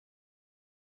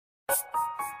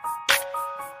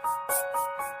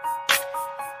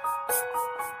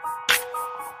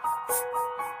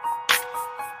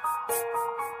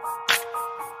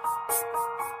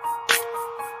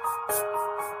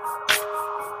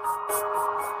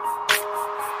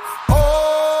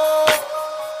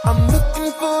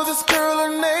looking for this girl,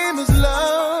 her name is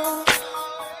love.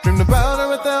 Dreamed about her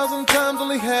 1,000 times,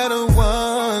 only had her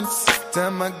once.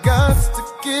 Damn, I got to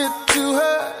get to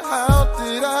her. How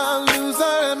did I lose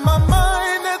her in my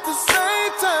mind at the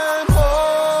same time?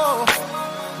 Oh,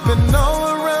 been all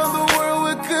around the world,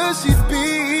 where could she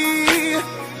be?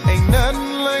 Ain't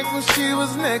nothing like when she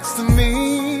was next to me.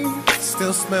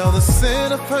 Still smell the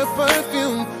scent of her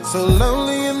perfume. So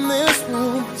lonely in this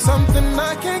room, something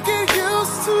I can't get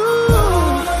used to.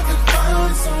 Oh, I could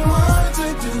find someone to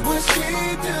do what she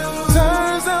do.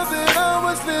 Turns out that I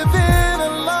was living a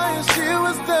lie and she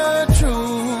was the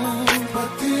truth. What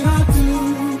did I do?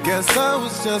 Guess I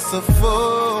was just a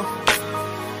fool.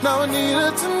 Now I need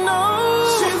her to know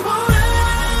she's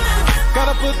wanted.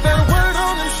 Gotta put that word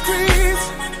on the streets.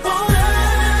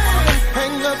 Wanted.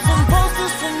 Hang up some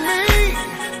posters for me.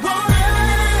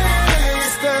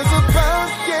 There's about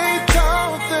 8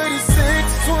 tall,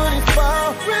 36,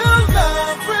 25. Real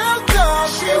love, real dog.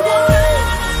 She wanted.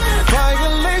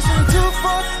 Violation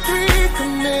 243,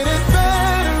 committed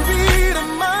battery to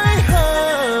my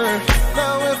heart.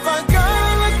 Now if I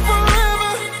gotta look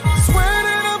forever, swear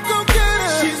that I'm gon' get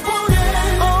her. She's wanted.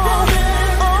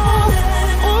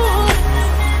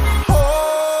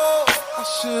 I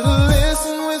should've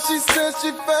listened when she said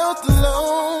she felt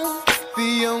alone.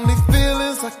 The only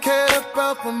feelings I cared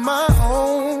about were my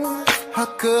own. How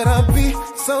could I be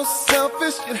so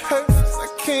selfish? It hurts, I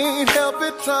can't help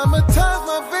it. Traumatized,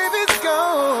 my baby's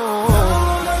gone.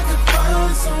 Thought I could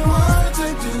find someone to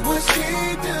do what she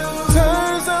do.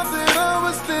 Turns out that I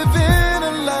was living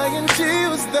a lie and she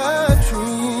was the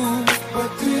truth.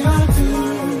 What did I do?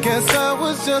 Guess I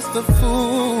was just a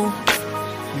fool.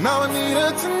 Now I need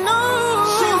her to know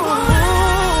she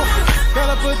wanted.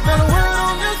 Gotta put that word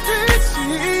on the street.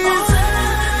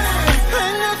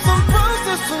 Hang up some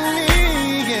posters for me,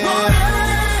 yeah.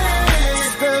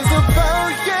 There's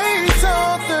about 8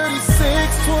 tall,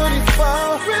 36,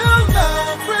 25. Real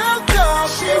love, real dog.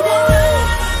 She wanted.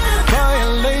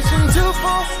 Violation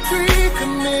 243,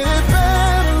 committed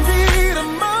battery to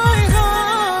my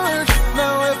heart.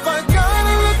 Now if I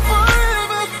gotta look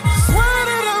forever, swear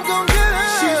that I'm gon' get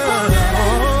her. She's wanted.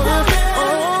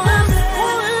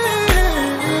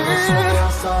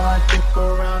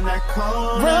 Around that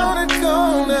corner, round the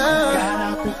corner. Got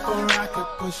out before I could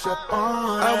push up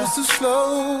on her. I was too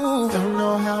slow. Don't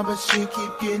know how, but she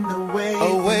keep getting away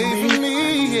from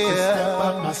me, yeah. Step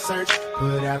up my search,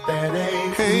 put out that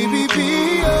ABB.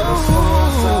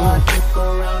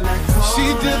 She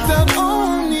did that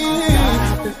on me. Got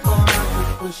out before I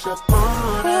could push up on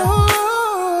her.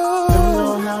 Don't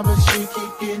know how, but she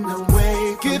keep getting away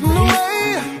from me.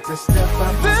 To step up my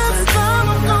search. This time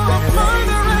I'm gonna find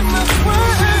her in the square.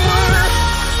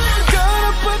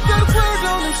 Gotta put that word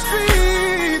on the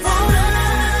street.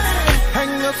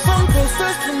 Hang up some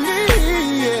posters for me,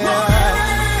 yeah.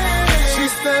 She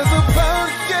stands about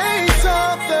 8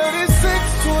 tall, 36,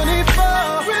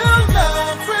 25. Real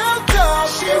love, real dog.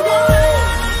 She wanted.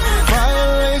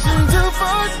 Violation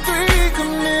 243,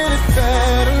 committed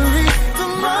battery to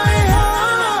my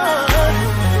heart.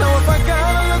 Now if I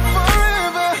gotta look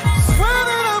forever, swear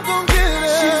that I'm gon' get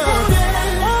her. She's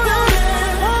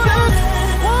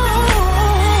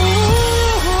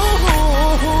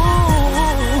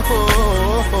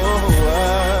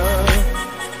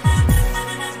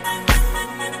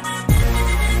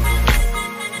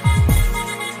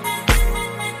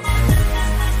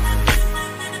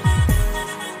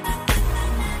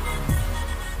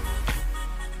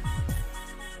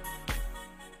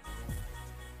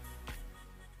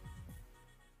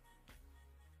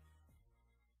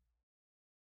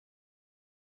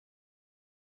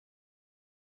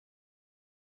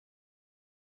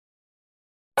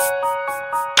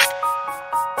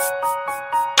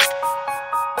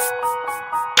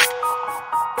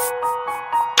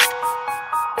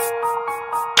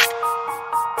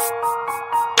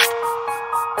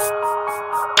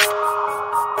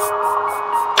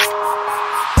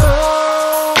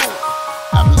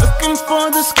for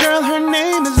this girl, her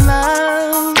name is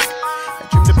love. I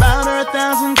dreamed about her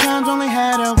 1,000 times, only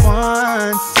had her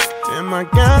once. Damn, I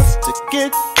got to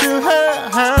get to her.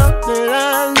 How did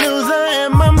I lose her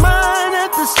in my mind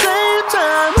at the same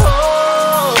time?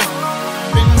 Oh,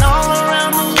 been all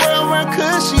around the world, where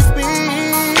could she be?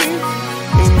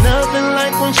 Ain't nothing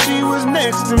like when she was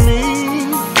next to me.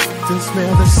 To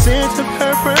smell the scent of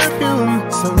her perfume.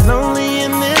 So lonely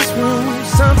in this room,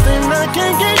 something I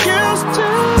can't get used to.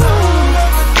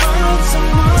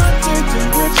 Someone to do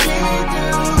what she do.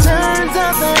 Turns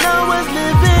out that I was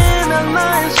living a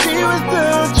lie, she was the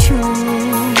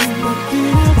truth. What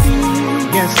did I do?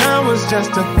 Guess I was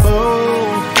just a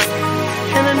fool,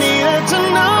 and I need her to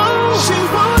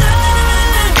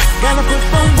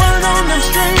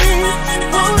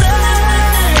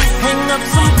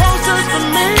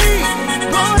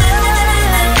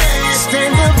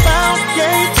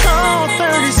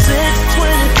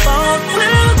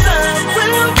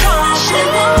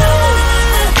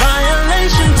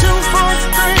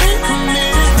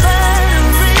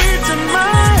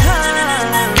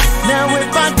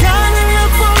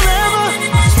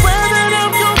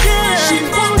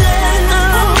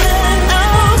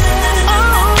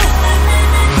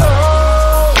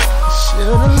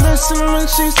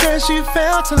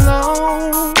thoughts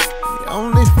alone. The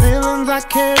only feelings I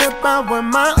cared about were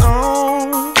my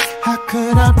own. How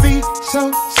could I be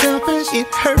so selfish? It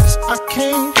hurts, I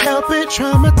can't help it.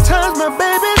 Traumatized, my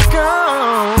baby's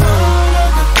gone. All I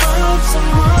could find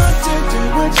someone to do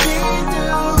what she do.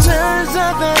 Turns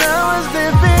out that I was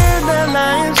living the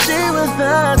lie and she was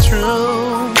the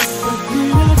truth. But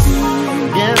then I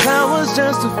did. Guess I was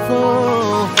just a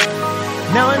fool.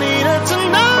 Now I need her to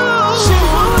know she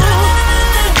won't lie.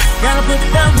 Gotta put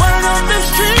that word on the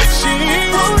street. She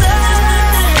won't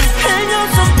lie. Hang up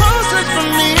some posters for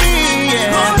me.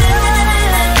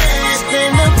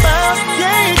 Stand about,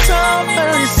 yeah, tall,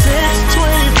 36,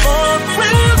 24,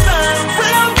 real time,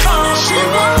 real tall. She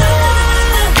won't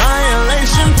lie.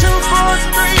 Violation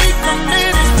 243,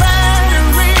 committed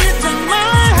battery to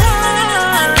my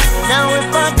heart. Now if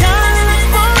I got it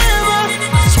forever,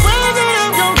 swear that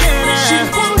I'm gon' get it. She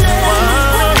won't lie.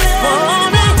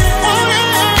 Want it.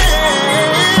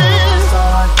 So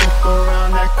I took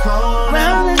around that corner.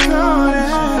 Round the corner.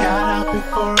 She got out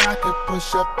before I could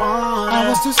push up on her. I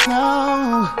was too slow.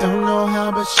 Don't know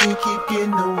how, but she keep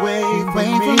getting away from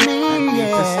me. I need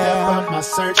to step up my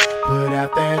search, put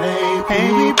out that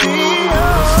APB.